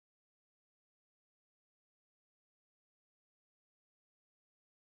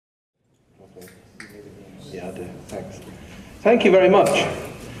do. Thanks. Thank you very much.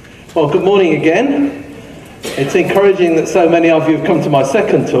 Well, good morning again. It's encouraging that so many of you have come to my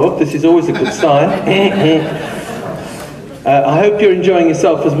second talk. This is always a good sign. I hope you're enjoying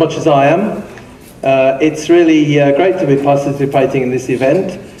yourself as much as I am. It's really great to be participating in this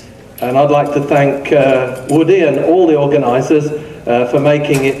event, and I'd like to thank Woody and all the organisers for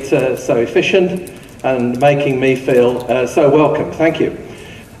making it so efficient and making me feel so welcome. Thank you.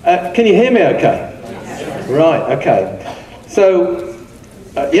 Can you hear me okay? Yes. Right, okay. So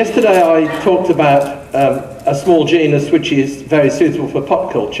yesterday I talked about a small genus which is very suitable for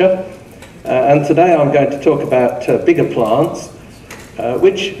pot culture, and today I'm going to talk about bigger plants,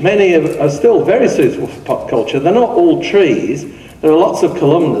 which many are still very suitable for pot culture. They're not all trees. There are lots of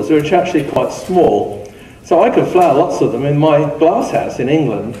columnars which are actually quite small. So I could flower lots of them in my glass house in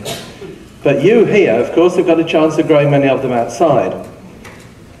England. But you here, of course, have got a chance of growing many of them outside.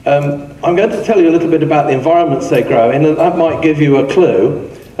 I'm going to tell you a little bit about the environments they grow in, and that might give you a clue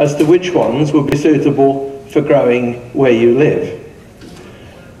as to which ones would be suitable for growing where you live.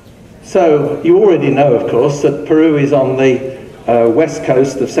 So you already know, of course, that Peru is on the west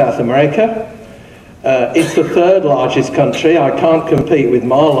coast of South America. It's the third largest country. I can't compete with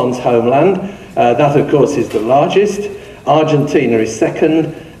Marlon's homeland. That, of course, is the largest. Argentina is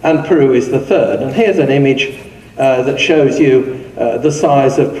second, and Peru is the third. And here's an image that shows you the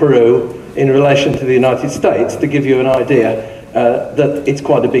size of Peru in relation to the United States, to give you an idea that it's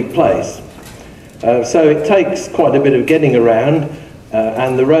quite a big place. So it takes quite a bit of getting around,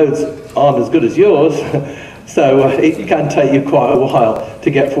 and the roads aren't as good as yours, so it can take you quite a while to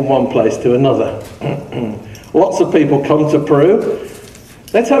get from one place to another. Lots of people come to Peru.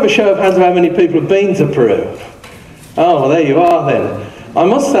 Let's have a show of hands of how many people have been to Peru. Oh, well, there you are then. I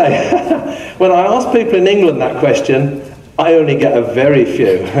must say, when I ask people in England that question, I only get a very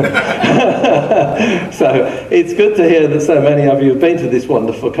few. So it's good to hear that so many of you have been to this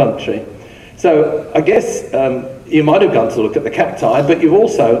wonderful country. So I guess you might have gone to look at the cacti, but you've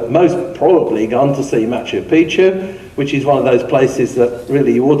also most probably gone to see Machu Picchu, which is one of those places that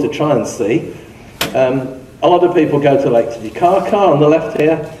really you ought to try and see. A lot of people go to Lake Titicaca on the left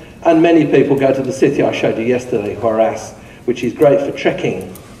here, and many people go to the city I showed you yesterday, Huaraz, which is great for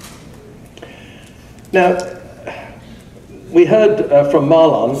trekking. Now, we heard from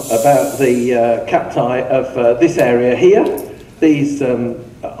Marlon about the cacti of this area here. These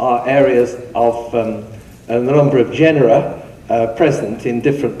are areas of a number of genera present in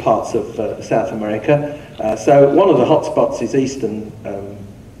different parts of South America. So one of the hotspots is eastern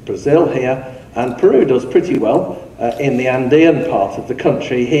Brazil here, and Peru does pretty well in the Andean part of the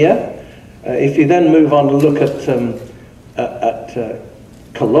country here. If you then move on and look at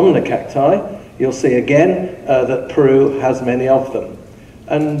columnar cacti, you'll see again that Peru has many of them.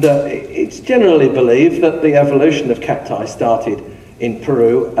 And it's generally believed that the evolution of cacti started in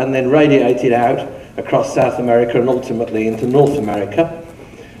Peru and then radiated out across South America and ultimately into North America.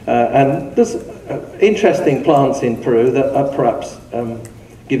 And there's interesting plants in Peru that perhaps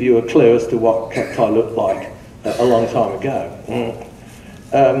give you a clue as to what cacti looked like a long time ago.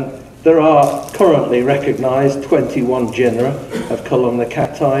 There are currently recognized 21 genera of columnar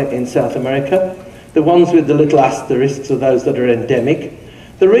cacti in South America. The ones with the little asterisks are those that are endemic.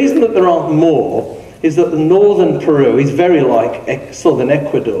 The reason that there aren't more is that the northern Peru is very like southern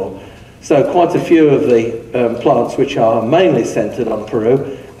Ecuador. So quite a few of the plants which are mainly centered on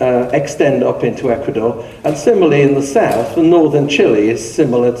Peru extend up into Ecuador. And similarly in the south, the northern Chile is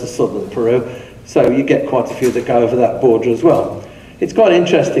similar to southern Peru. So you get quite a few that go over that border as well. It's quite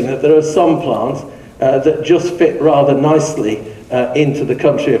interesting that there are some plants that just fit rather nicely into the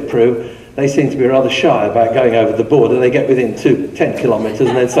country of Peru. They seem to be rather shy about going over the border. They get within 10 kilometres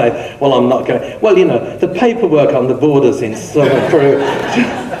and then say, well, I'm not going. Well, you know, the paperwork on the borders in southern Peru.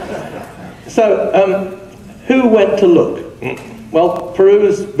 So, who went to look? Well,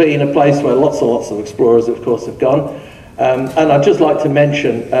 Peru's been a place where lots and lots of explorers, of course, have gone. And I'd just like to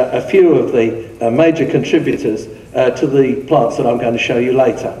mention a few of the major contributors to the plants that I'm going to show you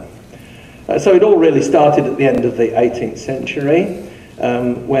later. So it all really started at the end of the 18th century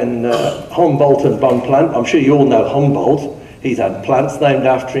when Humboldt and Bonpland, I'm sure you all know Humboldt, he's had plants named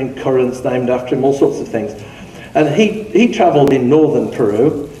after him, currants named after him, all sorts of things. And he travelled in northern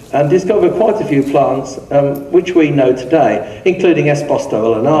Peru and discovered quite a few plants which we know today, including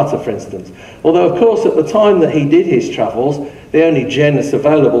Esposto lanata, for instance. Although, of course, at the time that he did his travels, the only genus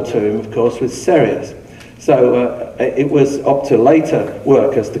available to him, of course, was Cereus. So it was up to later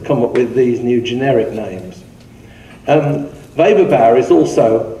workers to come up with these new generic names. Weberbauer is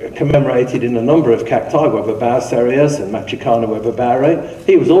also commemorated in a number of cacti, Weberbauer cereus and Machicana webebauri.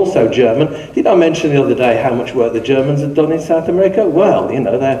 He was also German. Did I mention the other day how much work the Germans had done in South America? Well, you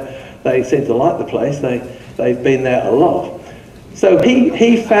know, they seem to like the place. They've been there a lot. So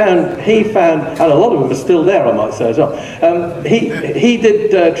he found, and a lot of them are still there, I might say as well. He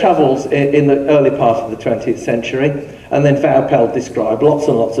did travels in the early part of the 20th century, and then Vaupel described lots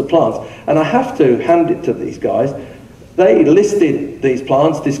and lots of plants. And I have to hand it to these guys. They listed these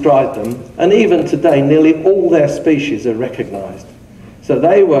plants, described them, and even today nearly all their species are recognised. So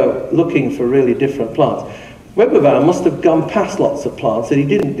they were looking for really different plants. Weberbauer must have gone past lots of plants that he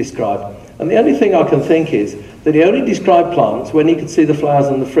didn't describe. And the only thing I can think is that he only described plants when he could see the flowers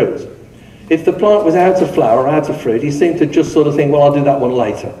and the fruits. If the plant was out of flower or out of fruit, he seemed to just sort of think, well, I'll do that one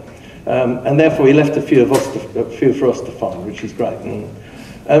later. And therefore he left a few for us to find, which is great.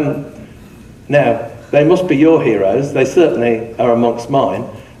 Now, they must be your heroes. They certainly are amongst mine.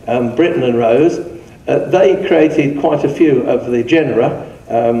 Britton and Rose, they created quite a few of the genera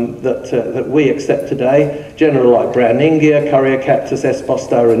that we accept today. Genera like Browningia, Coriacactus,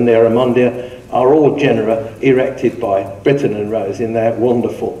 Esposta and Neramondia are all genera erected by Britton and Rose in their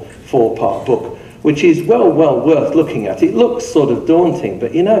wonderful 4-part book, which is well worth looking at. It looks sort of daunting,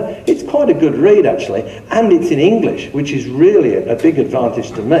 but you know, it's quite a good read actually, and it's in English, which is really a big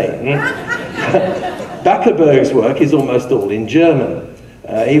advantage to me. Backerberg's work is almost all in German.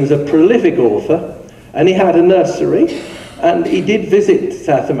 He was a prolific author, and he had a nursery, and he did visit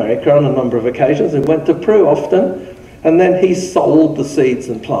South America on a number of occasions and went to Peru often, and then he sold the seeds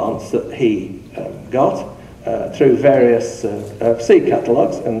and plants that he got through various seed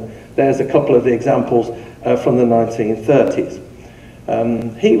catalogues, and there's a couple of the examples from the 1930s.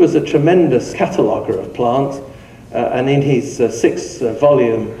 He was a tremendous cataloguer of plants, and in his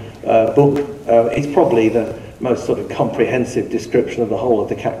 6-volume book, it's probably the most sort of comprehensive description of the whole of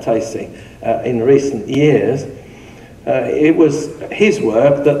the Cactaceae in recent years. It was his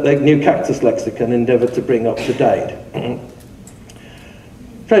work that the New Cactus Lexicon endeavoured to bring up to date.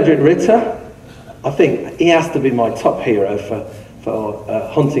 Frederick Ritter, I think he has to be my top hero for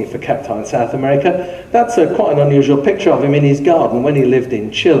hunting for cacti in South America. That's quite an unusual picture of him in his garden when he lived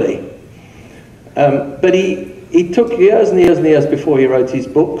in Chile. But he took years and years and years before he wrote his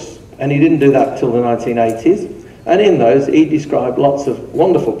books, and he didn't do that till the 1980s. And in those, he described lots of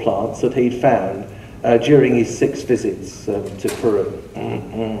wonderful plants that he'd found during his 6 visits to Peru.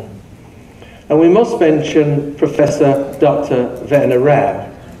 And we must mention Professor Dr. Werner Rau.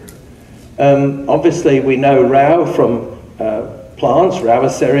 Obviously, we know Rau from plants, Rau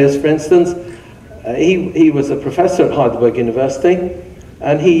cereus, for instance. He was a professor at Heidelberg University,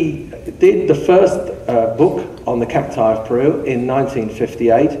 and he did the first book on the cacti of Peru in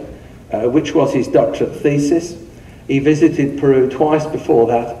 1958, which was his doctorate thesis. He visited Peru twice before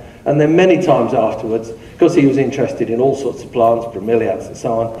that, and then many times afterwards, because he was interested in all sorts of plants, bromeliads and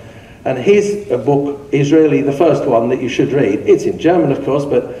so on. And his book is really the first one that you should read. It's in German, of course,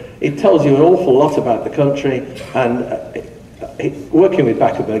 but it tells you an awful lot about the country, and working with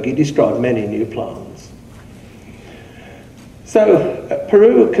Backerberg, he described many new plants. So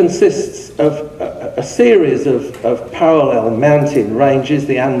Peru consists of a series of parallel mountain ranges,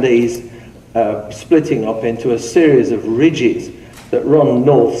 the Andes, splitting up into a series of ridges that run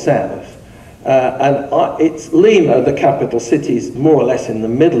north-south. It's Lima, the capital city, is more or less in the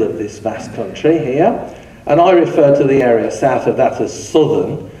middle of this vast country here, and I refer to the area south of that as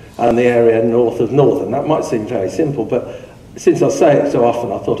southern, and the area north of northern. That might seem very simple, but since I say it so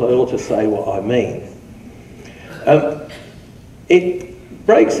often, I thought I ought to say what I mean. It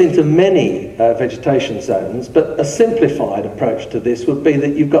breaks into many vegetation zones, but a simplified approach to this would be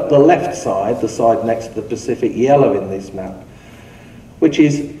that you've got the left side, the side next to the Pacific, yellow in this map, which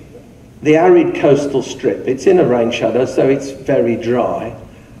is the arid coastal strip. It's in a rain shadow, so it's very dry,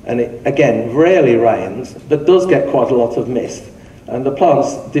 and it, again, rarely rains, but does get quite a lot of mist. And the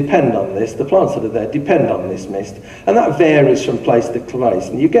plants depend on this, the plants that are there depend on this mist, and that varies from place to place.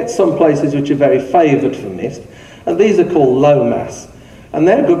 And you get some places which are very favoured for mist, and these are called low mass, and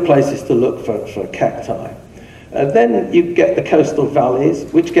they're good places to look for cacti. Then you get the coastal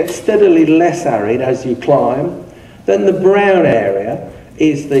valleys, which get steadily less arid as you climb. Then the brown area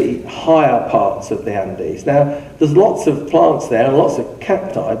is the higher parts of the Andes. Now, there's lots of plants there and lots of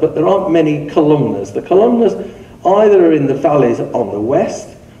cacti, but there aren't many columnars. The columnars either are in the valleys on the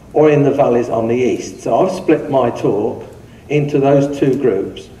west or in the valleys on the east. So I've split my talk into those two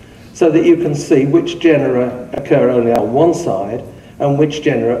groups so that you can see which genera occur only on one side and which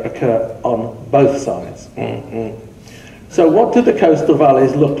genera occur on both sides. So what do the coastal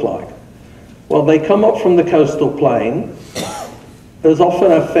valleys look like? Well, they come up from the coastal plain. There's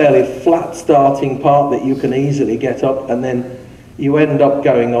often a fairly flat starting part that you can easily get up, and then you end up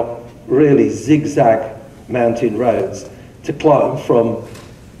going up really zigzag mountain roads to climb from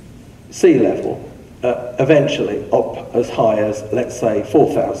sea level, eventually up as high as, let's say,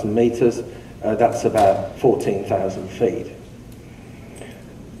 4,000 meters. That's about 14,000 feet.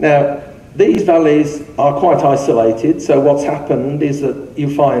 Now, these valleys are quite isolated, so what's happened is that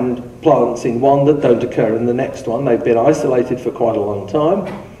you find plants in one that don't occur in the next one. They've been isolated for quite a long time,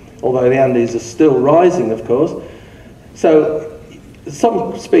 although the Andes are still rising, of course. So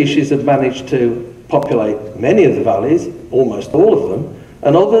some species have managed to populate many of the valleys, almost all of them,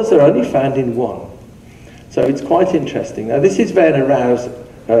 and others are only found in one. So it's quite interesting. Now, this is Werner Rau's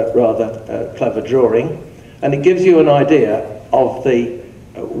rather clever drawing, and it gives you an idea of the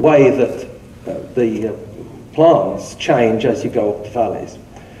way that the plants change as you go up the valleys.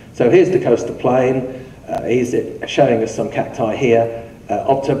 So here's the coastal plain. He's showing us some cacti here,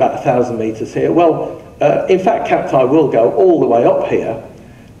 up to about 1,000 meters here. Well, in fact, cacti will go all the way up here,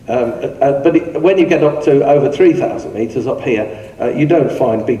 but when you get up to over 3,000 meters up here, you don't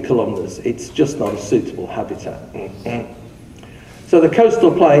find big columnars. It's just not a suitable habitat. So the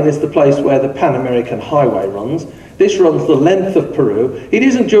coastal plain is the place where the Pan-American Highway runs. This runs the length of Peru. It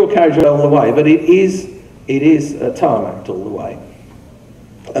isn't dual carriageway all the way, but it is tarmacked all the way.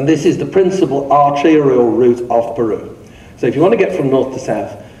 And this is the principal arterial route of Peru. So if you want to get from north to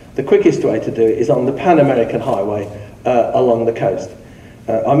south, the quickest way to do it is on the Pan-American Highway along the coast.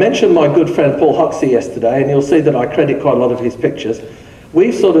 I mentioned my good friend Paul Huxley yesterday, and you'll see that I credit quite a lot of his pictures.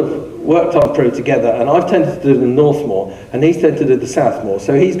 We've sort of worked on Peru together, and I've tended to do the north more, and he's tended to do the south more.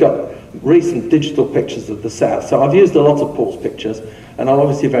 So he's got recent digital pictures of the south. So I've used a lot of Paul's pictures, and I'm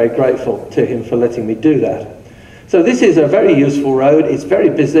obviously very grateful to him for letting me do that. So this is a very useful road. It's very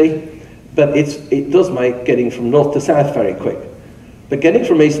busy, but it does make getting from north to south very quick. But getting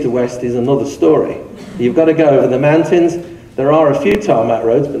from east to west is another story. You've got to go over the mountains. There are a few tarmac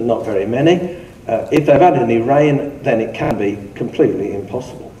roads, but not very many. If they've had any rain, then it can be completely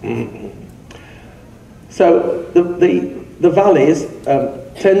impossible. So the valleys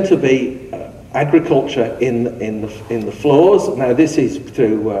tend to be agriculture in the floors. Now this is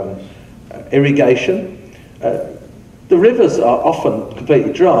through irrigation. The rivers are often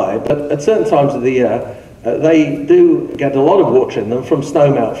completely dry, but at certain times of the year they do get a lot of water in them from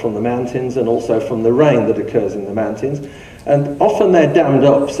snowmelt from the mountains and also from the rain that occurs in the mountains. And often they're dammed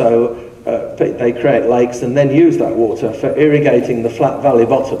up, so they create lakes and then use that water for irrigating the flat valley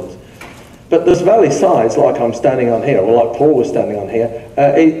bottoms. But those valley sides, like I'm standing on here, or like Paul was standing on here,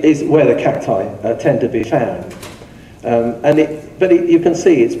 is where the cacti tend to be found. You can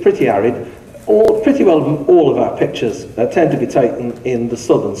see it's pretty arid. Pretty well all of our pictures tend to be taken in the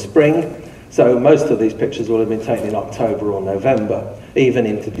southern spring, so most of these pictures will have been taken in October or November, even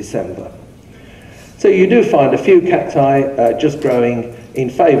into December. So you do find a few cacti just growing in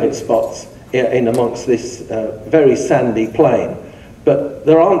favoured spots in amongst this very sandy plain, but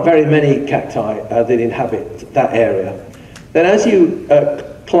there aren't very many cacti that inhabit that area. Then as you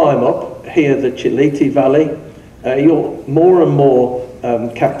climb up here the Chiliti Valley, more and more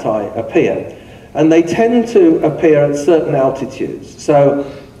cacti appear, and they tend to appear at certain altitudes. So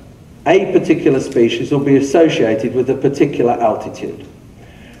a particular species will be associated with a particular altitude.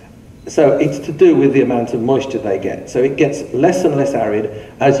 So it's to do with the amount of moisture they get. So it gets less and less arid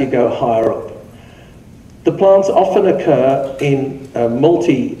as you go higher up. The plants often occur in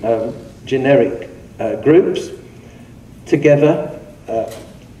multi-generic groups together.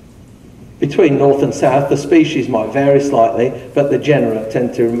 Between north and south, the species might vary slightly, but the genera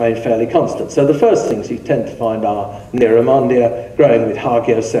tend to remain fairly constant. So the first things you tend to find are Neromondia, growing with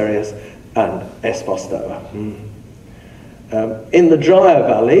Hagioserius, and Espostoa. In the drier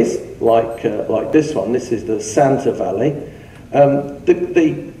valleys, like this one, this is the Santa Valley,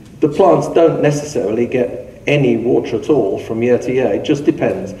 the plants don't necessarily get any water at all from year to year. It just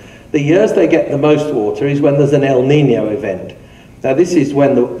depends. The years they get the most water is when there's an El Nino event. Now this is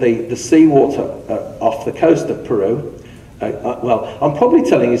when the seawater off the coast of Peru, well, I'm probably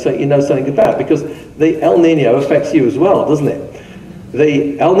telling you so you know something about it, because the El Nino affects you as well, doesn't it?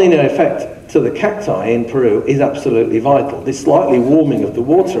 The El Nino effect to the cacti in Peru is absolutely vital. This slightly warming of the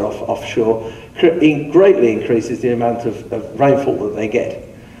water offshore greatly increases the amount of rainfall that they get.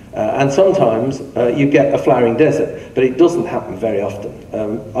 And sometimes you get a flowering desert, but it doesn't happen very often.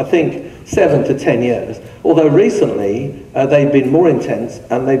 I think 7 to 10 years, although recently they've been more intense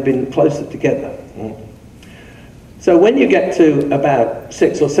and they've been closer together. So when you get to about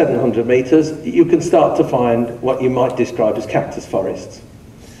 600 or 700 meters, you can start to find what you might describe as cactus forests.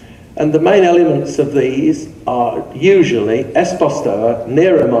 And the main elements of these are usually Espostoa,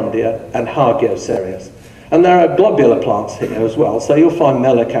 Neromondia, and Hagioserius. And there are globular plants here as well, so you'll find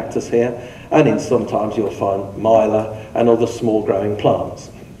Melocactus here, and sometimes you'll find Myla and other small growing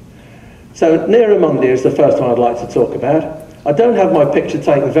plants. So Neromondia is the first one I'd like to talk about. I don't have my picture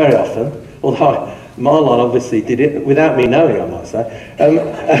taken very often, although Marlon obviously did it without me knowing, I might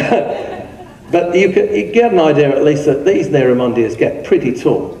say. But you get an idea at least that these Neromondias get pretty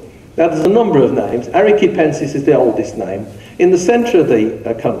tall. Now there's a number of names. Aricipensis is the oldest name. In the centre of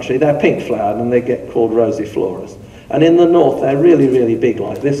the country they're pink flowered and they get called rosiflorus. And in the north they're really, really big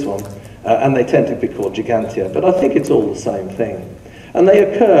like this one, and they tend to be called gigantea, but I think it's all the same thing. And they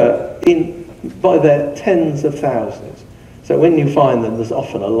occur by their tens of thousands. So when you find them, there's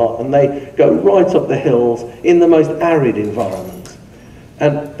often a lot, and they go right up the hills in the most arid environments.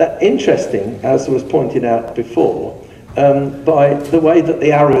 And that's interesting, as was pointed out before, by the way that the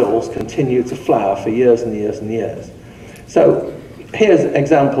areoles continue to flower for years and years and years. So here's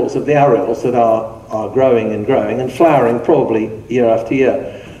examples of the areoles that are growing and flowering probably year after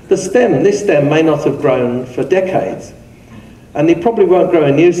year. This stem may not have grown for decades, and they probably won't grow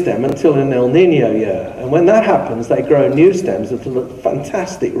a new stem until an El Nino year. And when that happens, they grow new stems at a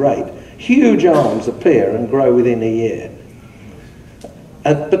fantastic rate. Huge arms appear and grow within a year.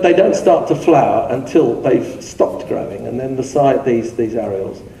 But they don't start to flower until they've stopped growing, and then these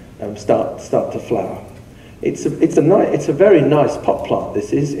areoles start to flower. It's a very nice pot plant.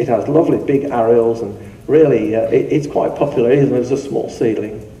 This is. It has lovely big areoles, and really it's quite popular even as a small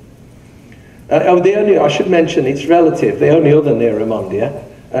seedling. I should mention its relative, the only other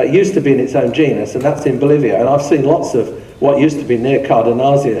Neromondia, used to be in its own genus, and that's in Bolivia. And I've seen lots of what used to be near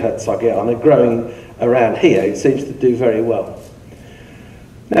Cardinazia hertzogiana growing around here. It seems to do very well.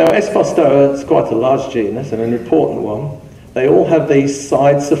 Now, Espostoa is quite a large genus and an important one. They all have these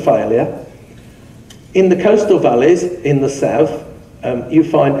side cephalia. In the coastal valleys in the south, you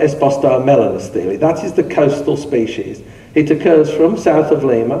find Espostoa melanostele. That is the coastal species. It occurs from south of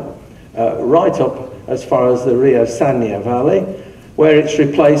Lima, right up as far as the Rio Sania Valley, where it's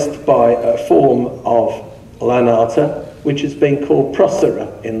replaced by a form of lanata, which has been called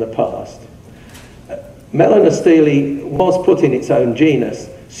Procera in the past. Melanostele was put in its own genus,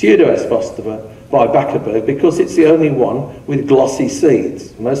 Pseudoespostoa, by Backerberg, because it's the only one with glossy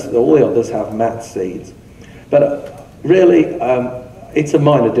seeds. All the others have matte seeds. But really, it's a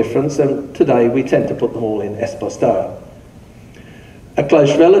minor difference, and today we tend to put them all in Espostoa. A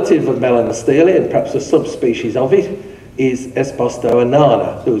close relative of melanostele, and perhaps a subspecies of it, is Espostoa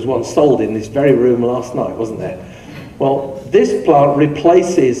nana. There was one sold in this very room last night, wasn't there? Well, this plant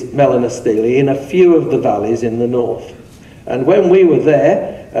replaces melanostele in a few of the valleys in the north. And when we were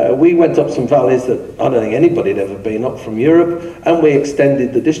there, we went up some valleys that I don't think anybody had ever been up from Europe, and we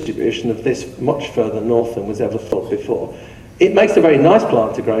extended the distribution of this much further north than was ever thought before. It makes a very nice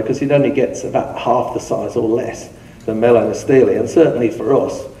plant to grow because it only gets about half the size or less than melanostele, and certainly for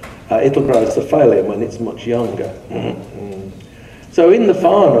us, it'll grow cephalium when it's much younger. So in the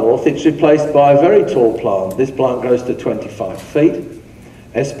far north, it's replaced by a very tall plant. This plant grows to 25 feet,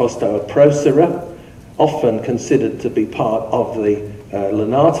 Espostoa procera, often considered to be part of the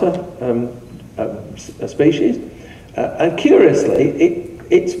lanata species. And curiously,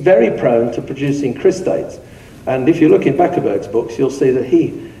 it's very prone to producing cristates. And if you look in Backerberg's books, you'll see that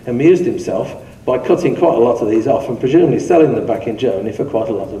he amused himself by cutting quite a lot of these off and presumably selling them back in Germany for quite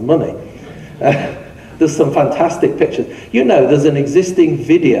a lot of money. There's some fantastic pictures. You know, there's an existing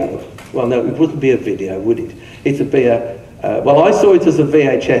video. Well, no, it wouldn't be a video, would it? It would be well, I saw it as a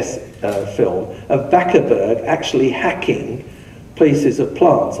VHS film of Backerberg actually hacking pieces of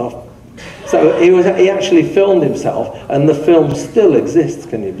plants off. So he actually filmed himself, and the film still exists,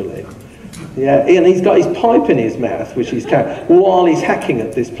 can you believe? Yeah, and he's got his pipe in his mouth, which he's carrying, while he's hacking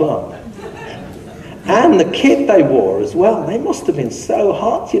at this plant. And the kit they wore as well, they must have been so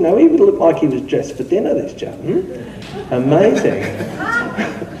hot, you know, he would look like he was dressed for dinner, this chap. Amazing.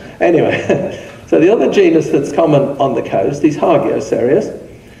 Anyway, so the other genus that's common on the coast is Hagioserius,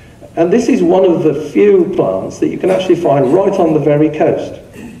 and this is one of the few plants that you can actually find right on the very coast.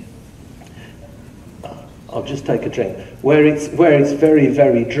 I'll just take a drink, where it's very,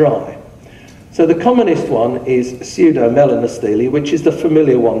 very dry. So the commonest one is Pseudomelanostele, which is the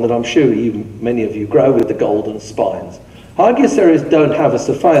familiar one that I'm sure many of you grow with the golden spines. Hagioserius don't have a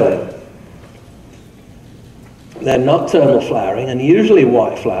cephalium. They're nocturnal flowering and usually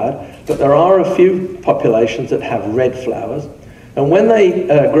white flowered, but there are a few populations that have red flowers. And when they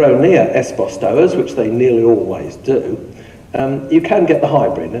grow near Espostoas, which they nearly always do, you can get the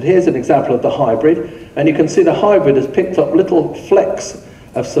hybrid. And here's an example of the hybrid, and you can see the hybrid has picked up little flecks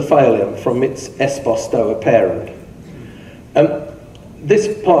of cephalium from its Espostoa parent. This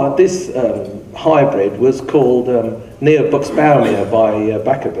hybrid was called Neobuxbaumia by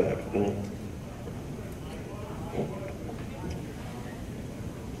Backerberg.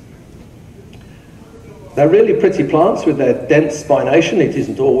 They're really pretty plants with their dense spination. It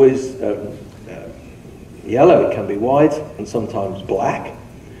isn't always yellow, it can be white and sometimes black.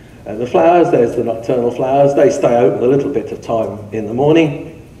 The flowers, there's the nocturnal flowers, they stay open a little bit of time in the morning.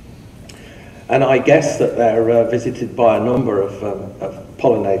 And I guess that they're visited by a number of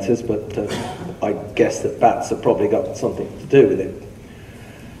pollinators, but I guess that bats have probably got something to do with it.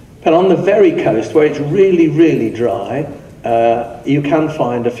 But on the very coast, where it's really, really dry, you can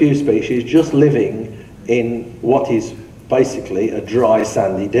find a few species just living in what is basically a dry,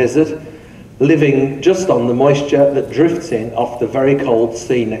 sandy desert, living just on the moisture that drifts in off the very cold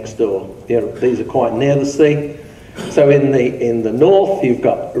sea next door. You know, these are quite near the sea. So in the north, you've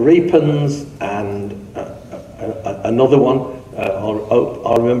got repens and another one,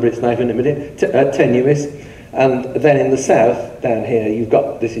 I'll remember its name in a minute, tenuis. And then in the south, down here, you've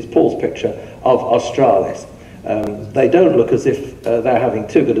got, this is Paul's picture, of australis. They don't look as if they're having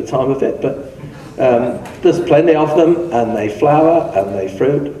too good a time of it, but there's plenty of them, and they flower and they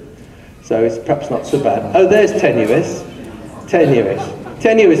fruit, so it's perhaps not so bad. Oh, there's tenuis.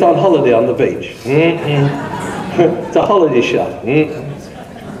 Tenuis on holiday on the beach. It's a holiday shot.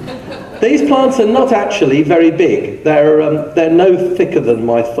 These plants are not actually very big. They're no thicker than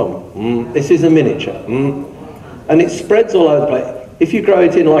my thumb. This is a miniature. And it spreads all over the place. If you grow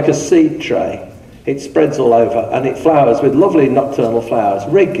it in like a seed tray, it spreads all over, and it flowers with lovely nocturnal flowers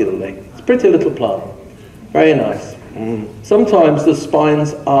regularly. Pretty little plant, very nice. Sometimes the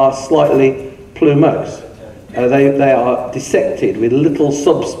spines are slightly plumose. They are dissected with little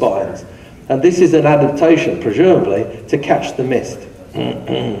subspines, and this is an adaptation, presumably, to catch the mist.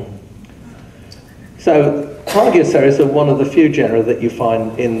 So Hagioscereus are one of the few genera that you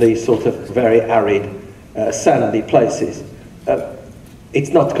find in these sort of very arid, sandy places. It's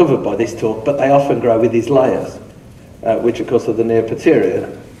not covered by this talk, but they often grow with these layers, which of course are the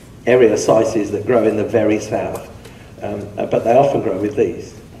Neopateria Eriophyces that grow in the very south, but they often grow with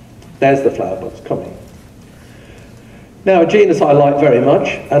these. There's the flower buds coming. Now, a genus I like very much,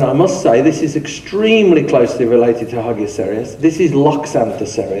 and I must say this is extremely closely related to Hagioscereus. This is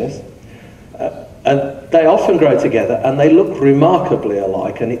Loxanthocereus, and they often grow together, and they look remarkably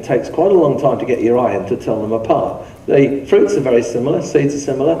alike, and it takes quite a long time to get your eye in to tell them apart. The fruits are very similar, seeds are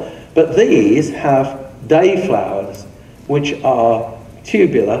similar, but these have day flowers, which are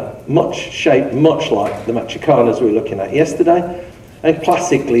tubular, shaped much like the Machicanas we were looking at yesterday, and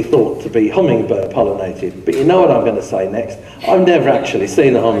classically thought to be hummingbird pollinated. But you know what I'm going to say next. I've never actually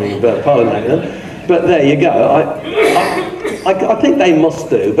seen a hummingbird pollinated them, but there you go. I think they must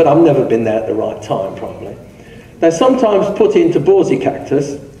do, but I've never been there at the right time, probably. They're sometimes put into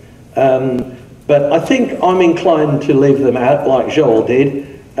borsicactus, but I think I'm inclined to leave them out like Joel did.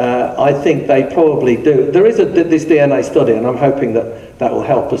 I think they probably do. There is this DNA study, and I'm hoping that will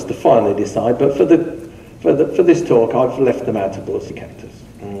help us to finally decide. But for this talk, I've left them out of borsicactus.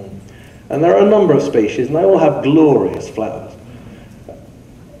 And there are a number of species, and they all have glorious flowers.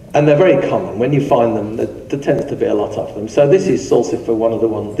 And they're very common. When you find them, there tends to be a lot of them. So this is Salsifer, one of the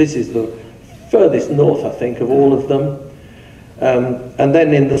ones. This is the furthest north, I think, of all of them. And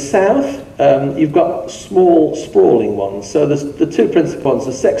then in the south, you've got small, sprawling ones. So the two principal ones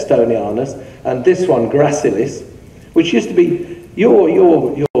are Sextonianus and this one, Gracilis, which used to be your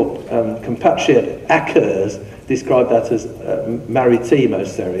compatriot Akers described that as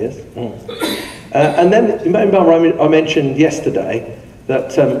Maritimoscereus. And then, remember I mentioned yesterday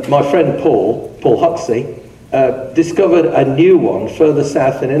that my friend Paul Huxley, discovered a new one further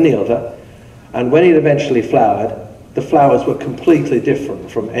south than any other, and when it eventually flowered, the flowers were completely different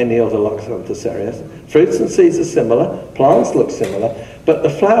from any other Loxanthocereus. Fruits and seeds are similar, plants look similar, but the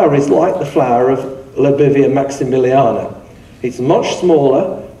flower is like the flower of Lobivia maximiliana. It's much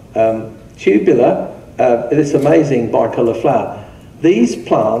smaller, tubular, this amazing bicolour flower. These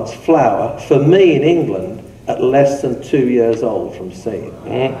plants flower, for me in England, at less than 2 years old from seed.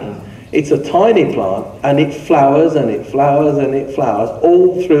 It's a tiny plant, and it flowers and it flowers and it flowers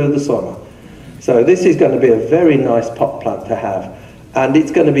all through the summer. So this is going to be a very nice pot plant to have, and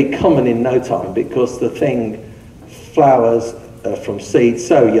it's going to be common in no time because the thing flowers from seed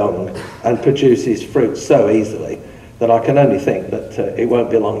so young and produces fruit so easily that I can only think that it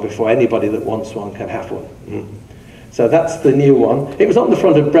won't be long before anybody that wants one can have one. So that's the new one. It was on the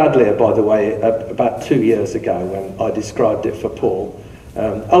front of Bradley, by the way, about 2 years ago when I described it for Paul.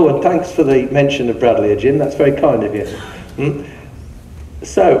 Oh, and thanks for the mention of Bradley, Jim. That's very kind of you.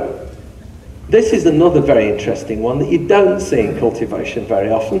 So, this is another very interesting one that you don't see in cultivation very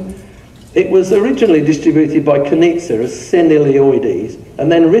often. It was originally distributed by Knizia as Senilioides,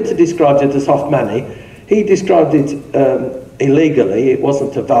 and then Ritter described it as Hoffmanni. He described it illegally. It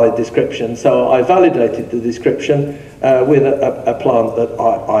wasn't a valid description, so I validated the description with a plant that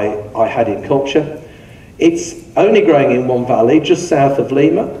I had in culture. It's only growing in one valley, just south of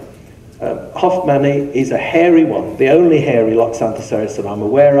Lima. Hoffmanni is a hairy one, the only hairy Loxanthocereus that I'm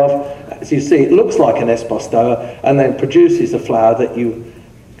aware of. As you see, it looks like an Espostoa and then produces a flower that you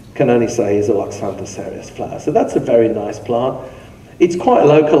can only say is a Loxanthocereus flower. So that's a very nice plant. It's quite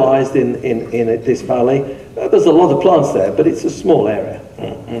localized in this valley. There's a lot of plants there, but it's a small area.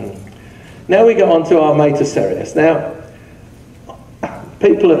 Now we go on to our Armatocereus. Now,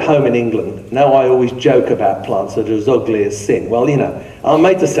 people at home in England know I always joke about plants that are as ugly as sin. Well, you know,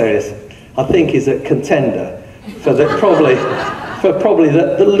 Armatocereus, I think, is a contender for probably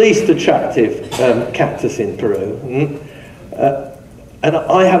the least attractive cactus in Peru. And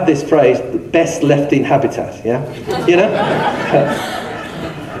I have this phrase, best left in habitat, yeah? You know?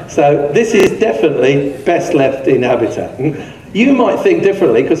 So this is definitely best left in habitat. You might think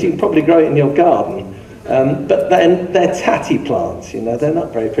differently because you can probably grow it in your garden. But then they're tatty plants, you know, they're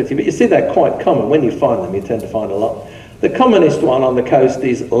not very pretty. But you see they're quite common. When you find them, you tend to find a lot. The commonest one on the coast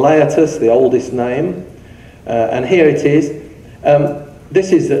is Laertus, the oldest name. And here it is.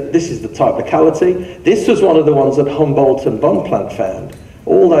 This is the type locality. This was one of the ones that Humboldt and Bonpland found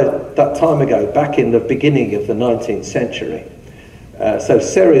all that time ago, back in the beginning of the 19th century. So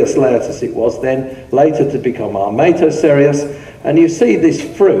Cereus laertus it was then, later to become Armatocereus. And you see this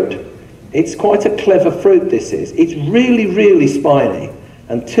fruit. It's quite a clever fruit, this is. It's really, really spiny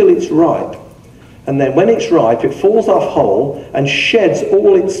until it's ripe. And then when it's ripe, it falls off whole and sheds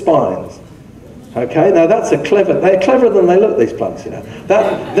all its spines. Okay, now that's they're cleverer than they look, these plants, you know.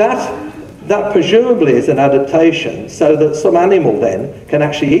 That presumably is an adaptation so that some animal then can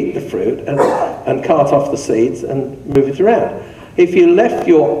actually eat the fruit and cart off the seeds and move it around. If you left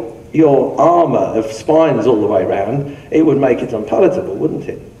your armour of spines all the way around, it would make it unpalatable, wouldn't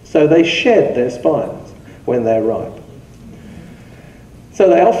it? So they shed their spines when they're ripe. So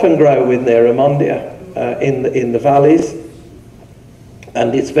they often grow with Neromondia in the valleys,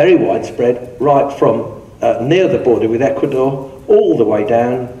 and it's very widespread, right from near the border with Ecuador all the way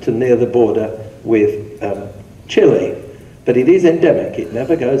down to near the border with Chile. But it is endemic, it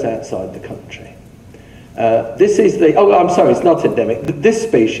never goes outside the country. This is the, oh, I'm sorry, it's not endemic. This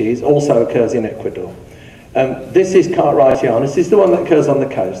species also occurs in Ecuador. This is Cartwrightianus, this is the one that occurs on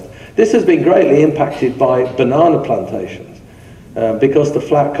the coast. This has been greatly impacted by banana plantations because the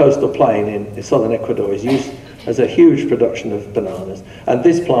flat coastal plain in southern Ecuador is used as a huge production of bananas. And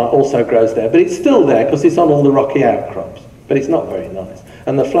this plant also grows there, but it's still there because it's on all the rocky outcrops. But it's not very nice.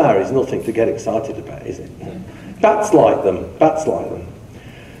 And the flower is nothing to get excited about, is it? Bats like them, bats like them.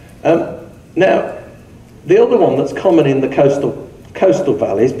 Now, the other one that's common in the coastal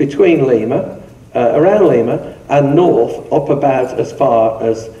valleys between Lima, around Lima, and north, up about as far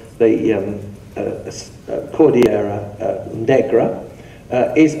as the Cordillera Negra,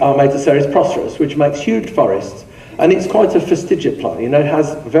 is Armatocereus procerus, which makes huge forests. And it's quite a fastigiate plant, you know, it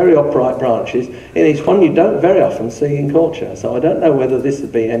has very upright branches, and it's one you don't very often see in culture. So I don't know whether this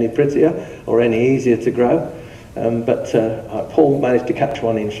would be any prettier or any easier to grow, but Paul managed to catch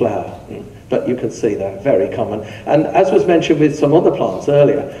one in flower. But you can see they're very common. And as was mentioned with some other plants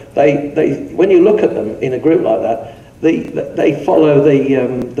earlier, when you look at them in a group like that, they follow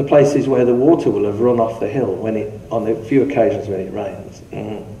the places where the water will have run off the hill on the few occasions when it rains.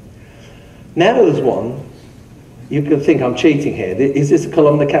 Now there's one. You could think I'm cheating here. Is this a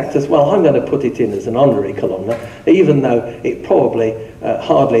columnar cactus? Well, I'm going to put it in as an honorary columnar, even though it probably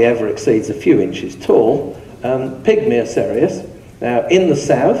hardly ever exceeds a few inches tall. Pygmaeocereus. Now, in the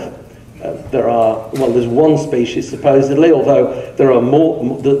south, there's one species supposedly, although there are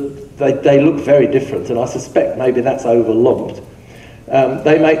more. They look very different, and I suspect maybe that's overlumped.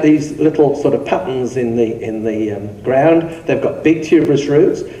 They make these little sort of patterns in the ground. They've got big tuberous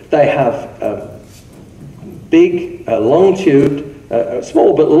roots. They have big, long-tubed,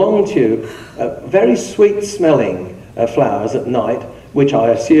 small but long-tubed, very sweet-smelling flowers at night, which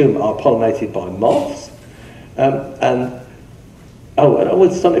I assume are pollinated by moths.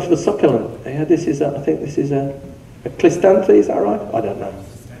 It's something for the succulent. Yeah, this is, I think this is a Clistanthe, is that right? I don't know.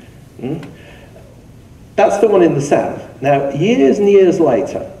 That's the one in the south. Now, years and years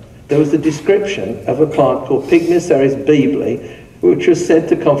later, there was a description of a plant called Pygmaeocereus bibli, which was said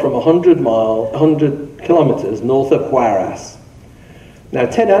to come from 100 kilometers north of Huaraz. Now,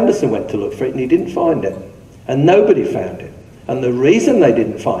 Ted Anderson went to look for it and he didn't find it. And nobody found it. And the reason they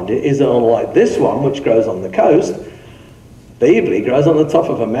didn't find it is that unlike this one, which grows on the coast, Bibli grows on the top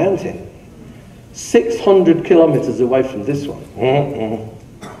of a mountain, 600 kilometers away from this one.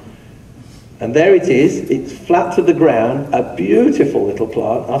 And there it is, it's flat to the ground, a beautiful little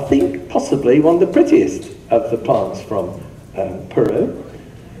plant, I think possibly one of the prettiest of the plants from Peru.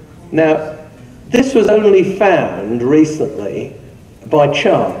 Now, this was only found recently by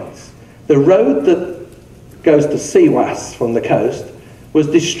chance. The road that goes to Siwas from the coast was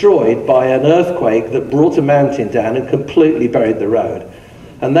destroyed by an earthquake that brought a mountain down and completely buried the road.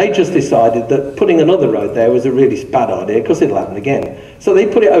 And they just decided that putting another road there was a really bad idea because it'll happen again. So they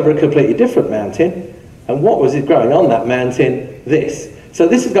put it over a completely different mountain. And what was it growing on that mountain? This. So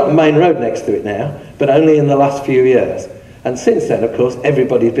this has got a main road next to it now, but only in the last few years. And since then, of course,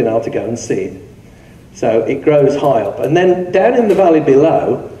 everybody's been able to go and see it. So it grows high up. And then down in the valley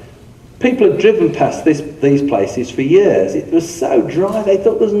below, people had driven past these places for years. It was so dry, they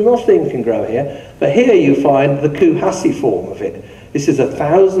thought there's nothing can grow here. But here you find the Kuhasi form of it. This is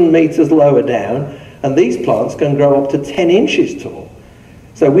 1,000 meters lower down, and these plants can grow up to 10 inches tall.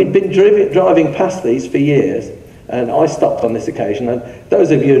 So we'd been driving past these for years, and I stopped on this occasion, and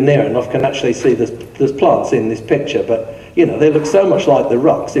those of you near enough can actually see there's plants in this picture, but you know, they look so much like the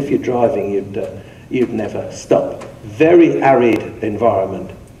rocks, if you're driving you'd never stop. Very arid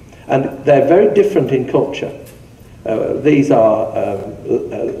environment. And they're very different in culture. These are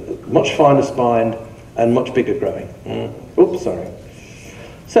much finer spined and much bigger growing. Oops, sorry.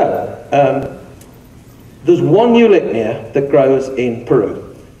 So, there's one Eulychnia that grows in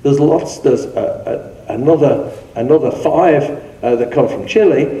Peru. There's lots, there's another 5 that come from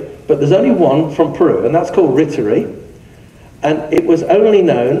Chile, but there's only one from Peru, and that's called Riteri. And it was only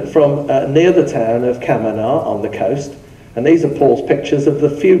known from near the town of Columnar on the coast. And these are Paul's pictures of the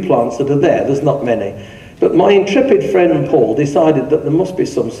few plants that are there. There's not many. But my intrepid friend Paul decided that there must be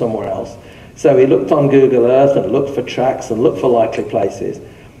some somewhere else. So he looked on Google Earth and looked for tracks and looked for likely places.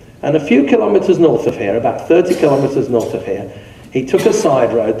 And a few kilometers north of here, about 30 kilometers north of here, he took a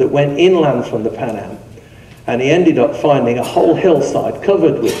side road that went inland from the Pan Am. And he ended up finding a whole hillside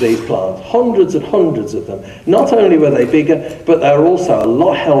covered with these plants, hundreds and hundreds of them. Not only were they bigger, but they were also a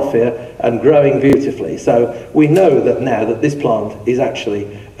lot healthier and growing beautifully. So we know that now that this plant is actually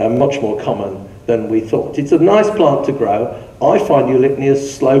much more common than we thought. It's a nice plant to grow. I find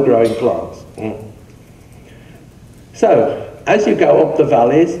Eulychnias slow-growing plants. So as you go up the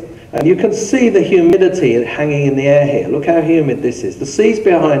valleys, and you can see the humidity hanging in the air here. Look how humid this is. The sea's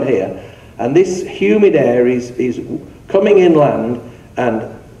behind here. And this humid air is coming inland and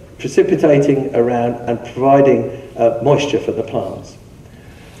precipitating around and providing moisture for the plants.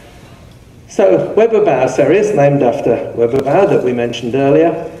 So Weberbauer cereus, named after Weberbauer that we mentioned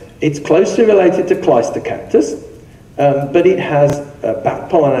earlier, it's closely related to clyster cactus, but it has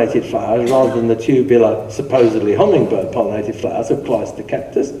bat-pollinated flowers rather than the tubular, supposedly hummingbird-pollinated flowers of clyster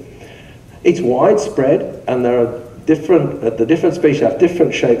cactus. It's widespread, and there are the different species have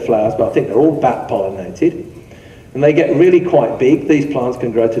different shaped flowers, but I think they're all bat-pollinated. And they get really quite big. These plants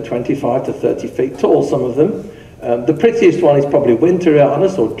can grow to 25 to 30 feet tall, some of them. The prettiest one is probably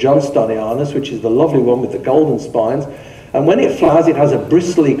Winterianus or Johnstonianus, which is the lovely one with the golden spines. And when it flowers, it has a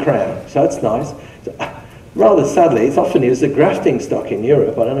bristly crown, so that's nice. Rather sadly, it's often used as a grafting stock in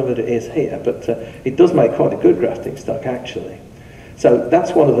Europe. I don't know what it is here, but it does make quite a good grafting stock, actually. So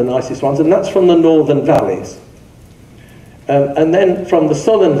that's one of the nicest ones, and that's from the northern valleys. And then from the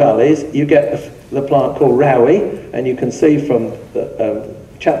southern valleys, you get the plant called Rowie, and you can see from the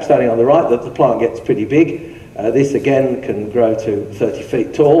chap standing on the right that the plant gets pretty big. This again can grow to 30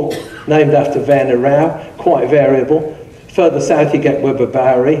 feet tall, named after Werner Rau, quite variable. Further south you get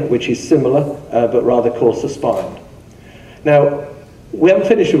Weberbaueri, which is similar, but rather coarser spined. Now, we haven't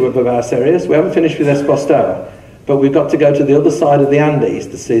finished with Weberbauer cereus, we haven't finished with Espostoa, but we've got to go to the other side of the Andes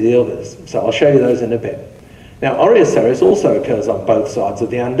to see the others. So I'll show you those in a bit. Now, Oreocereus also occurs on both sides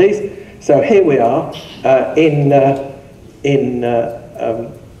of the Andes. So here we are in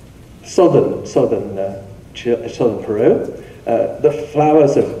southern Peru. The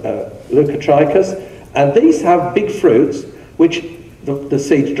flowers of Leucotrichus, and these have big fruits, which the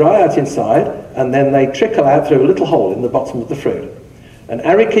seeds dry out inside, and then they trickle out through a little hole in the bottom of the fruit. And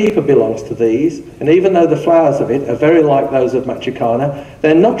Arequipa belongs to these, and even though the flowers of it are very like those of Matricana,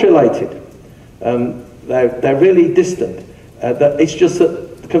 they're not related. They're really distant. It's just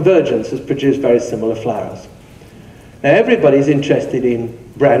that the convergence has produced very similar flowers. Now everybody's interested in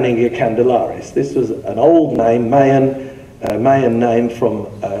Browningia candelaris. This was an old name, Mayan name from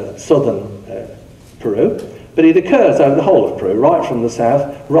southern Peru. But it occurs over the whole of Peru, right from the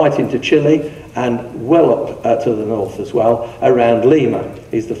south, right into Chile, and well up to the north as well, around Lima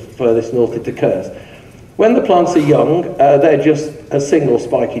is the furthest north it occurs. When the plants are young, they're just a single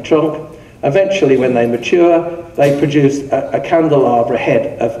spiky trunk. Eventually, when they mature, they produce a candelabra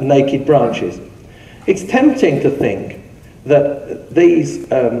head of naked branches. It's tempting to think that these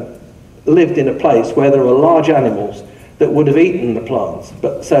lived in a place where there were large animals that would have eaten the plants,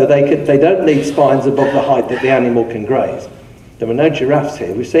 but so they don't need spines above the height that the animal can graze. There were no giraffes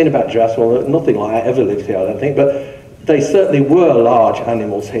here. We've seen about giraffes, well, nothing like that ever lived here, I don't think, but they certainly were large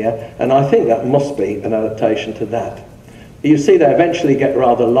animals here, and I think that must be an adaptation to that. You see they eventually get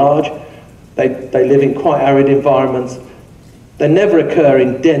rather large. They live in quite arid environments. They never occur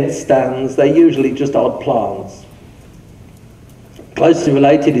in dense stands. They're usually just odd plants. Closely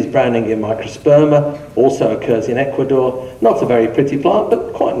related is Browningia microsperma, also occurs in Ecuador. Not a very pretty plant,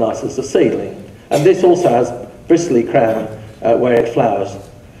 but quite nice as a seedling. And this also has bristly crown where it flowers.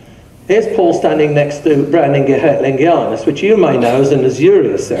 Here's Paul standing next to Browningia hetlingianus, which you may know as an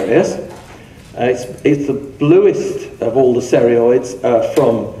Azuria cereus. It's the bluest of all the cereoids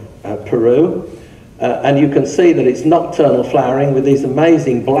from Peru. And you can see that it's nocturnal flowering with these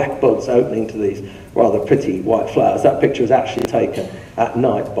amazing black buds opening to these rather pretty white flowers. That picture was actually taken at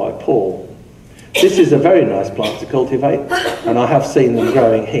night by Paul. This is a very nice plant to cultivate, and I have seen them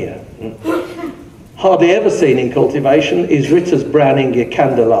growing here. Hardly ever seen in cultivation is Ritter's Browningia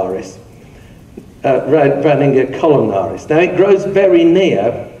candelaris, Browningia columnaris. Now it grows very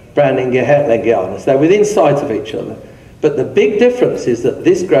near Browningia hetlingianus. They're within sight of each other, but the big difference is that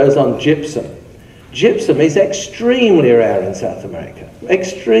this grows on gypsum. Gypsum is extremely rare in South America,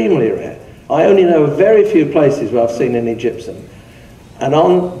 extremely rare. I only know of very few places where I've seen any gypsum. And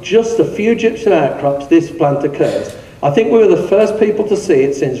on just a few gypsum outcrops, this plant occurs. I think we were the first people to see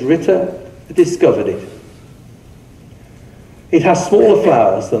it since Ritter discovered it. It has smaller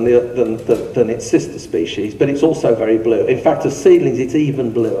flowers than its sister species, but it's also very blue. In fact, as seedlings, it's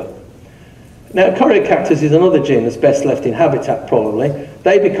even bluer. Now, Coreocactus is another genus best left in habitat, probably.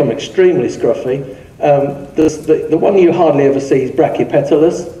 They become extremely scruffy. The one you hardly ever see is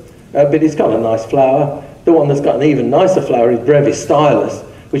Brachypetalus, but it's got a nice flower. The one that's got an even nicer flower is Brevistylus,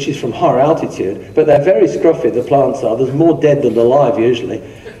 which is from higher altitude, but they're very scruffy, the plants are. There's more dead than alive, usually.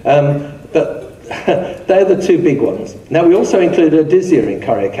 But they're the two big ones. Now, we also include Odisia in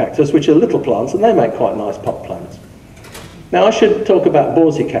Coreocactus, which are little plants, and they make quite nice pot plants. Now, I should talk about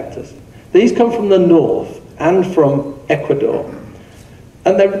Borsicactus. These come from the north and from Ecuador.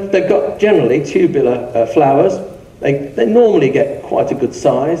 And they've got generally tubular flowers. They normally get quite a good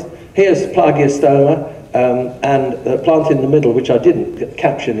size. Here's Plagiostoma, and the plant in the middle, which I didn't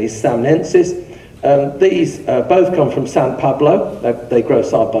caption, is Samnensis. These both come from San Pablo. They grow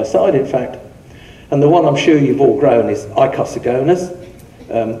side by side, in fact. And the one I'm sure you've all grown is Icosagonus.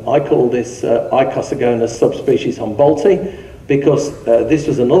 I call this Icosagonus subspecies Humboldti, because this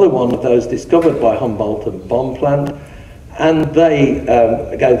was another one of those discovered by Humboldt and Bonpland, and they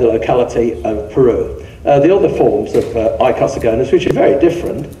gave the locality of Peru. The other forms of Icosagonus, which are very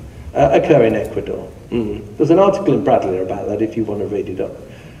different, occur in Ecuador. There's an article in Bradley about that if you want to read it up.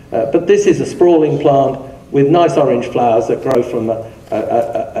 But this is a sprawling plant with nice orange flowers that grow from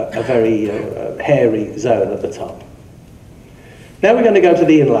a very hairy zone at the top. Now we're going to go to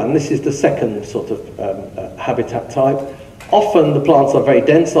the inland. This is the second sort of habitat type. Often the plants are very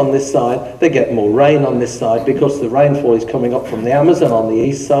dense on this side. They get more rain on this side because the rainfall is coming up from the Amazon on the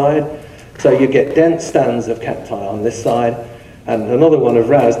east side. So you get dense stands of cacti on this side. And another one of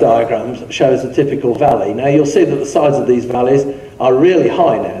Rao's diagrams shows a typical valley. Now you'll see that the sides of these valleys are really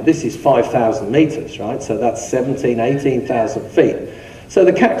high now. This is 5,000 meters, right? So that's 17, 18,000 feet. So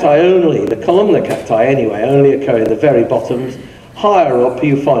the cacti only, the columnar cacti anyway, only occur in the very bottoms. Higher up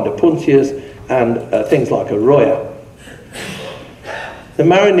you find Opuntias and things like Arroyo. The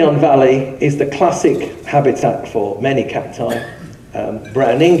Marañón Valley is the classic habitat for many cacti.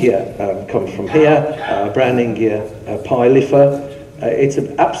 Browningia comes from here, Browningia pylifer.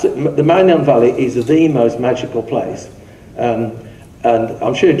 The Marañón Valley is the most magical place. And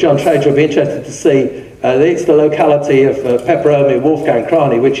I'm sure John Trader will be interested to see, it's the locality of Peperomia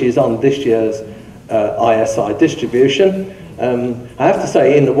wolfgang-krani, which is on this year's ISI distribution. I have to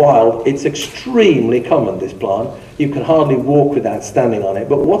say, in the wild, it's extremely common, this plant. You can hardly walk without standing on it,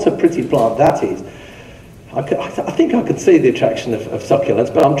 but what a pretty plant that is. I think I can see the attraction of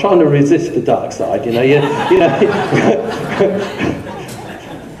succulents, but I'm trying to resist the dark side, you know.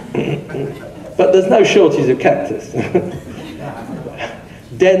 But there's no shortage of cactus.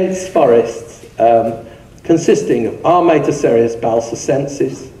 Dense forests consisting of Armata cereus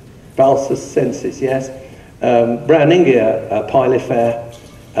balsacensis, yes, Brown India Pilifera,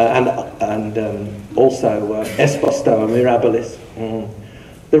 and also Espostoa mirabilis.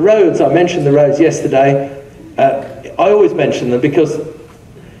 The roads, I mentioned the roads yesterday. I always mention them because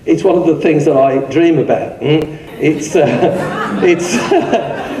it's one of the things that I dream about.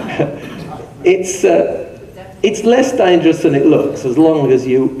 It's less dangerous than it looks, as long as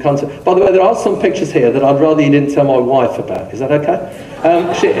you can't. By the way, there are some pictures here that I'd rather you didn't tell my wife about. Is that okay?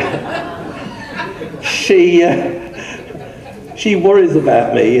 She worries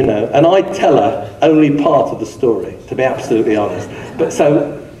about me, you know, and I tell her only part of the story, to be absolutely honest. But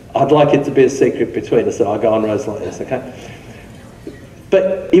so I'd like it to be a secret between us that I go on roads like this, okay?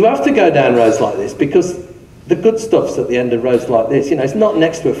 But you have to go down roads like this because the good stuff's at the end of roads like this. You know, it's not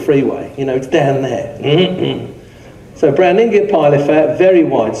next to a freeway. You know, it's down there. So Brown India Pilifera, very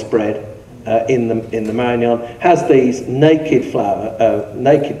widespread in the Marignan, has these naked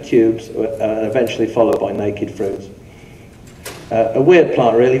naked tubes, and eventually followed by naked fruits. A weird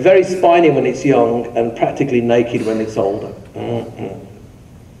plant, really. Very spiny when it's young and practically naked when it's older.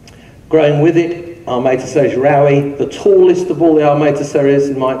 Growing with it, Armatocereus rowi, the tallest of all the Armatocereus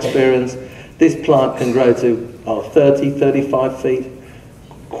in my experience. This plant can grow to 30, 35 feet.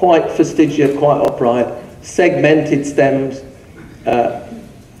 Quite fastigious, quite upright, segmented stems,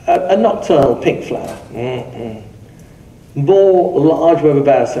 a nocturnal pink flower. More large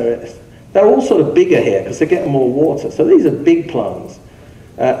Weberbarocereus. They're all sort of bigger here because they get more water. So these are big plants.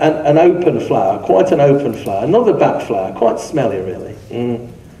 An open flower, quite an open flower. Another bat flower, quite smelly really.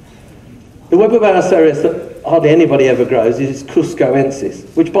 The Weberbarocereus that hardly anybody ever grows is Cuscoensis,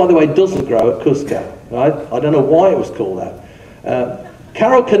 which by the way doesn't grow at Cusco. Right? I don't know why it was called that.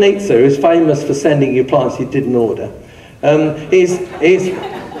 Carol Kanitsa, who's famous for sending you plants you didn't order,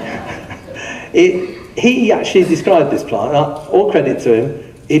 he actually described this plant. All credit to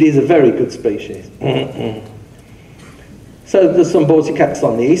him. It is a very good species. So there's some Borsicactus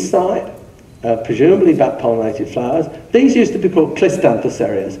on the east side, presumably bat-pollinated flowers. These used to be called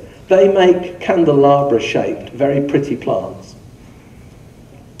Clistanthocerias. They make candelabra-shaped, very pretty plants.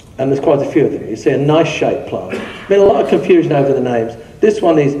 And there's quite a few of them. You see a nice shaped plant. There's been a lot of confusion over the names. This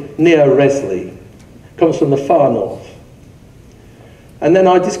one is Neo-Resley. Comes from the far north. And then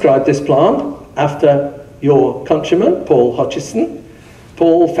I described this plant after your countryman, Paul Hutchison.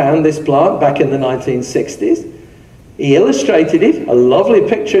 Paul found this plant back in the 1960s. He illustrated it, a lovely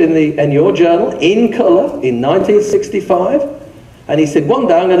picture in your journal, in colour, in 1965. And he said, one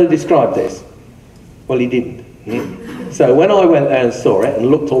day I'm going to describe this. Well, he didn't. So when I went there and saw it and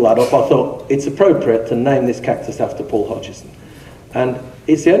looked all that up, I thought it's appropriate to name this cactus after Paul Hutchison. And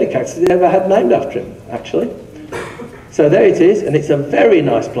it's the only cactus he ever had named after him, actually. So there it is, and it's a very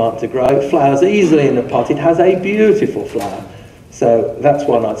nice plant to grow. It flowers easily in a pot. It has a beautiful flower. So that's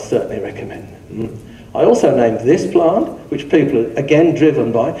one I'd certainly recommend. I also named this plant, which people are again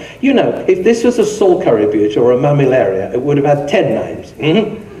driven by. You know, if this was a sulcuribute or a mammillaria, it would have had 10 names.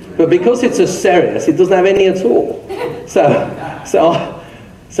 But because it's a cereus, it doesn't have any at all. So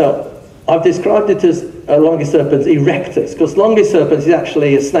I've described it as Longiserpens erectus, because Longiserpens is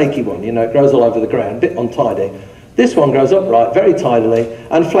actually a snaky one. You know, it grows all over the ground, a bit untidy. This one grows upright, very tidily,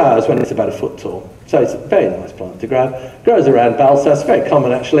 and flowers when it's about a foot tall. So it's a very nice plant to grow. Grows around Balsas, very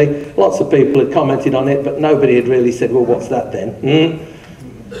common actually. Lots of people had commented on it, but nobody had really said, well, what's that then?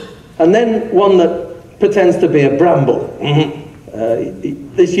 And then one that pretends to be a bramble.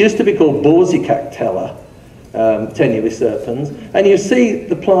 This used to be called Borsicactella, tenuis serpens, and you see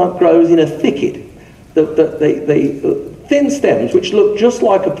the plant grows in a thicket. The thin stems, which look just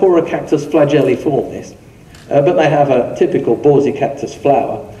like a Porocactus flagelliformis, but they have a typical Borsicactus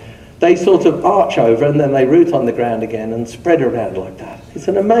flower. They sort of arch over and then they root on the ground again and spread around like that. It's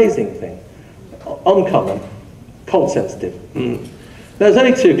an amazing thing. Uncommon, cold sensitive. There's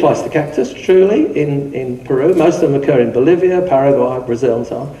only 2 Cleistocactus, truly, in Peru. Most of them occur in Bolivia, Paraguay, Brazil and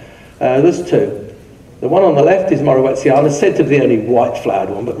so on. There's 2. The one on the left is Morawetziana, said to be the only white-flowered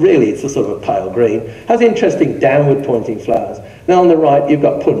one, but really it's a sort of a pale green. Has interesting downward-pointing flowers. Then on the right you've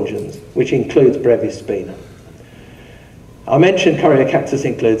got pungens, which includes Brevis spina. I mentioned Coreocactus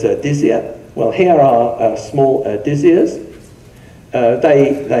includes Erdisia. Well, here are small Erdisias.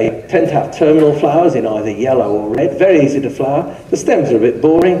 They tend to have terminal flowers in either yellow or red, very easy to flower. The stems are a bit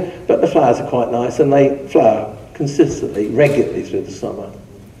boring, but the flowers are quite nice, and they flower consistently, regularly through the summer.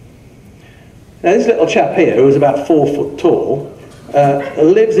 Now this little chap here, who is about 4 foot tall,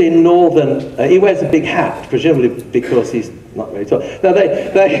 lives in northern, he wears a big hat, presumably because he's not very tall. Now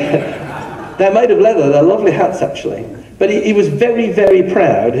they're made of leather, they're lovely hats actually. But he was very, very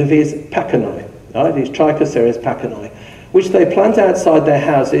proud of his pachanoi, right? His Trichocereus pachanoi, which they plant outside their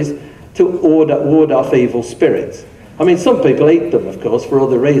houses to ward off evil spirits. I mean, some people eat them, of course, for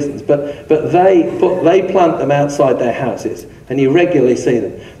other reasons, but they plant them outside their houses, and you regularly see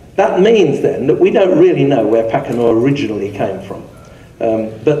them. That means then that we don't really know where Pacanor originally came from.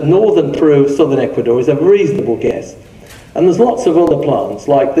 But northern Peru, southern Ecuador is a reasonable guess. And there's lots of other plants,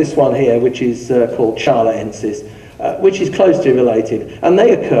 like this one here, which is called Charlaensis, which is closely related. And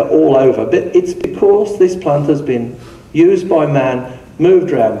they occur all over, but it's because this plant has been used by man,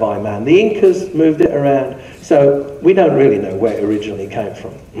 moved around by man. The Incas moved it around, so we don't really know where it originally came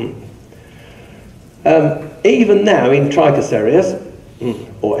from. Even now in Trichocereus,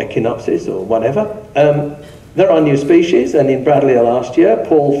 or Echinopsis, or whatever, there are new species, and in Bradley last year,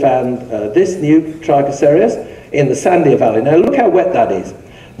 Paul found this new Trichocereus in the Sandia Valley. Now look how wet that is.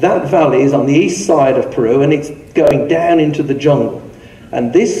 That valley is on the east side of Peru, and it's going down into the jungle.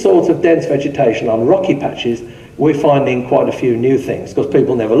 And this sort of dense vegetation on rocky patches, we're finding quite a few new things, because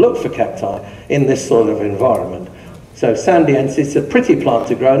people never look for cacti in this sort of environment. So Sandiensis is a pretty plant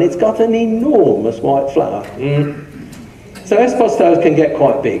to grow, and it's got an enormous white flower. So espostos can get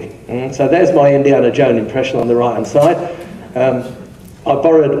quite big. So there's my Indiana Jones impression on the right-hand side. I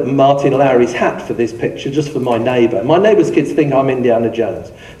borrowed Martin Lowry's hat for this picture, just for my neighbour. My neighbour's kids think I'm Indiana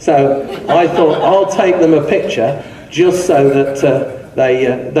Jones. So I thought I'll take them a picture just so that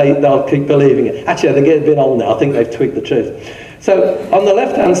they'll keep believing it. Actually, they get a bit old now. I think they've tweaked the truth. So on the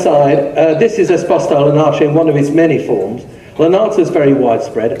left-hand side, this is Esposto lanata in one of its many forms. Lanata is very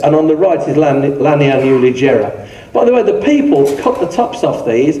widespread, and on the right is Lanianu ligera. By the way, the people cut the tops off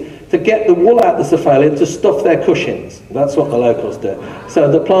these to get the wool out the cephalium to stuff their cushions. That's what the locals do.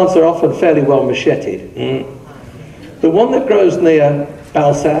 So the plants are often fairly well macheted. The one that grows near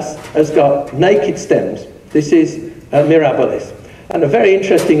Balsas has got naked stems. This is Mirabilis. And a very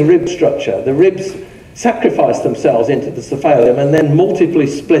interesting rib structure. The ribs sacrifice themselves into the cephalium and then multiply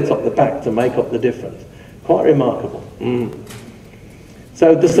split up the back to make up the difference. Quite remarkable.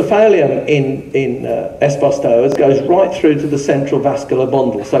 So the cephalium in Espostos goes right through to the central vascular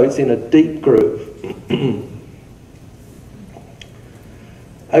bundle, so it's in a deep groove.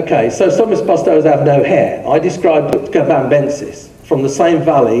 Okay, so some Espostos have no hair. I described Utcabambensis from the same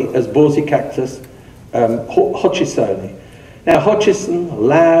valley as Borsicactus hutchisoni. Now Hutchison,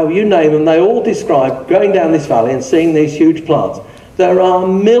 Lau, you name them, they all describe going down this valley and seeing these huge plants. There are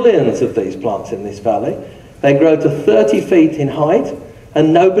millions of these plants in this valley. They grow to 30 feet in height,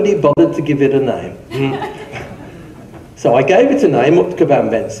 and nobody bothered to give it a name. So I gave it a name,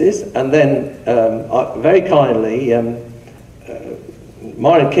 Utcabambensis, and then very kindly,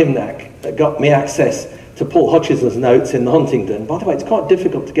 Myron Kimnack got me access to Paul Hutchison's notes in the Huntington. By the way, it's quite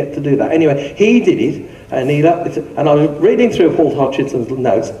difficult to get to do that. Anyway, he did it, and I was reading through Paul Hutchison's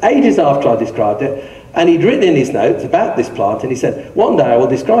notes ages after I described it, and he'd written in his notes about this plant, and he said, one day I will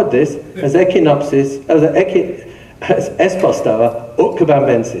describe this as Echinopsis, as Espostoa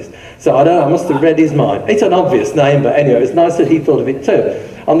Utcabambensis. So I don't know, I must have read his mind. It's an obvious name, but anyway, it's nice that he thought of it too.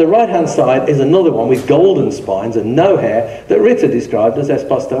 On the right-hand side is another one with golden spines and no hair that Ritter described as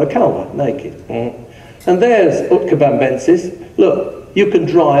Espostoa calva, naked. And there's Utcabambensis. Look, you can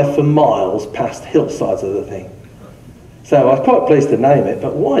drive for miles past hillsides of the thing. So I was quite pleased to name it,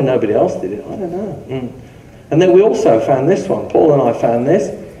 but why nobody else did it, I don't know. And then we also found this one. Paul and I found this,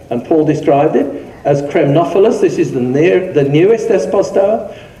 and Paul described it as Cremnophilus. This is the newest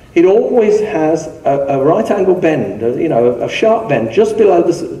Espostoa. It always has a right angle bend, a sharp bend just below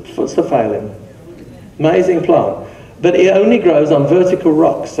the cephalium. Amazing plant. But it only grows on vertical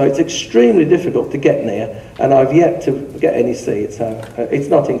rocks, so it's extremely difficult to get near, and I've yet to get any seeds, so it's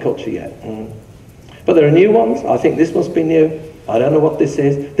not in culture yet. But there are new ones. I think this must be new. I don't know what this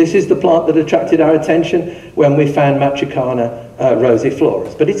is. This is the plant that attracted our attention when we found Matricana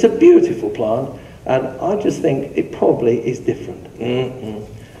rosiflorus. But it's a beautiful plant, and I just think it probably is different.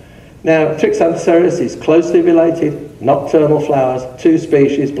 Now, Trixanthcereus is closely related, nocturnal flowers, 2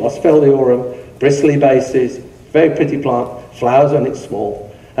 species, Blossfeldiorum, bristly bases, very pretty plant, flowers when it's small.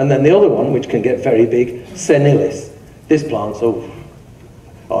 And then the other one, which can get very big, Senilis. This plant's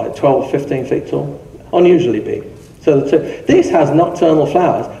 12, 15 feet tall, unusually big. So this has nocturnal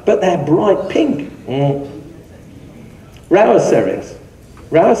flowers, but they're bright pink. Rauceris.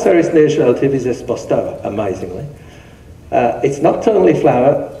 Rauceris nearest relative is Espostoa, amazingly. It's nocturnally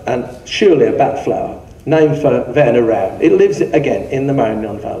flower and surely a bat flower, named for Werner Rau. It lives, again, in the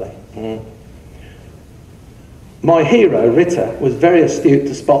Marignan Valley. My hero, Ritter, was very astute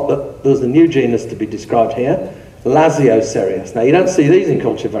to spot that there's a new genus to be described here, Lasiocerius. Now, you don't see these in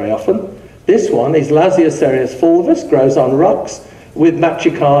culture very often. This one is Lasiocerius fulvus, grows on rocks with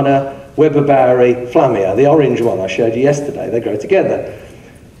Matricana, Weberbowery, Flammea, the orange one I showed you yesterday. They grow together.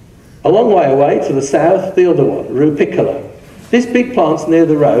 A long way away to the south, the other one, rupicola. This big plant's near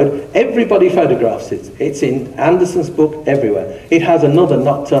the road. Everybody photographs it. It's in Anderson's book everywhere. It has another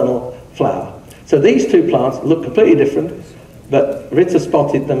nocturnal flower. So these two plants look completely different, but Ritter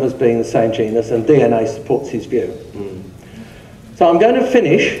spotted them as being the same genus, and DNA supports his view. So I'm going to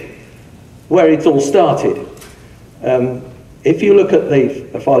finish where it all started. If you look at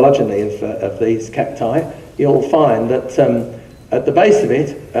the phylogeny of these cacti, you'll find that at the base of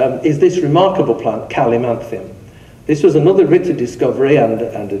it is this remarkable plant, Calimanthium. This was another Ritter discovery and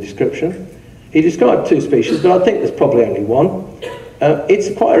a description. He described 2 species, but I think there's probably only one. It's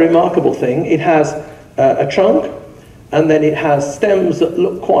quite a remarkable thing. It has a trunk, and then it has stems that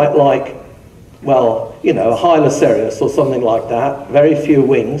look quite like, well, you know, a Hylocereus or something like that, very few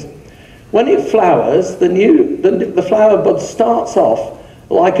wings. When it flowers, the flower bud starts off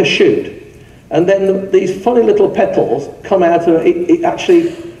like a shoot, and then these funny little petals come out of it. It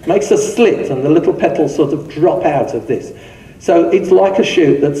actually makes a slit, and the little petals sort of drop out of this. So it's like a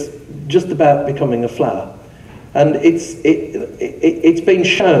shoot that's just about becoming a flower. And it's been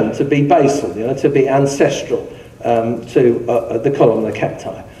shown to be basal, you know, to be ancestral to the columnar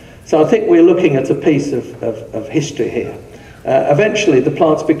cacti. So I think we're looking at a piece of history here. Eventually, the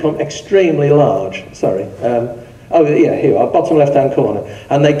plants become extremely large. Sorry. Oh, yeah, here, our bottom left-hand corner.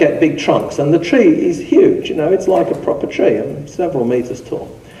 And they get big trunks. And the tree is huge, you know, it's like a proper tree, and several meters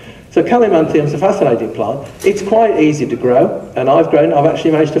tall. So Calimanthium is a fascinating plant. It's quite easy to grow, and I've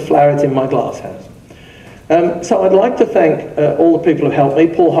actually managed to flower it in my glass house. So I'd like to thank all the people who've helped me,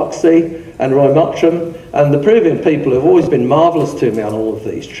 Paul Huxley and Roy Mottram, and the Peruvian people who've always been marvellous to me on all of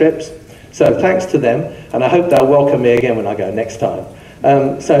these trips. So thanks to them, and I hope they'll welcome me again when I go next time.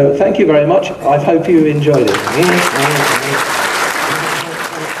 So thank you very much. I hope you enjoyed it.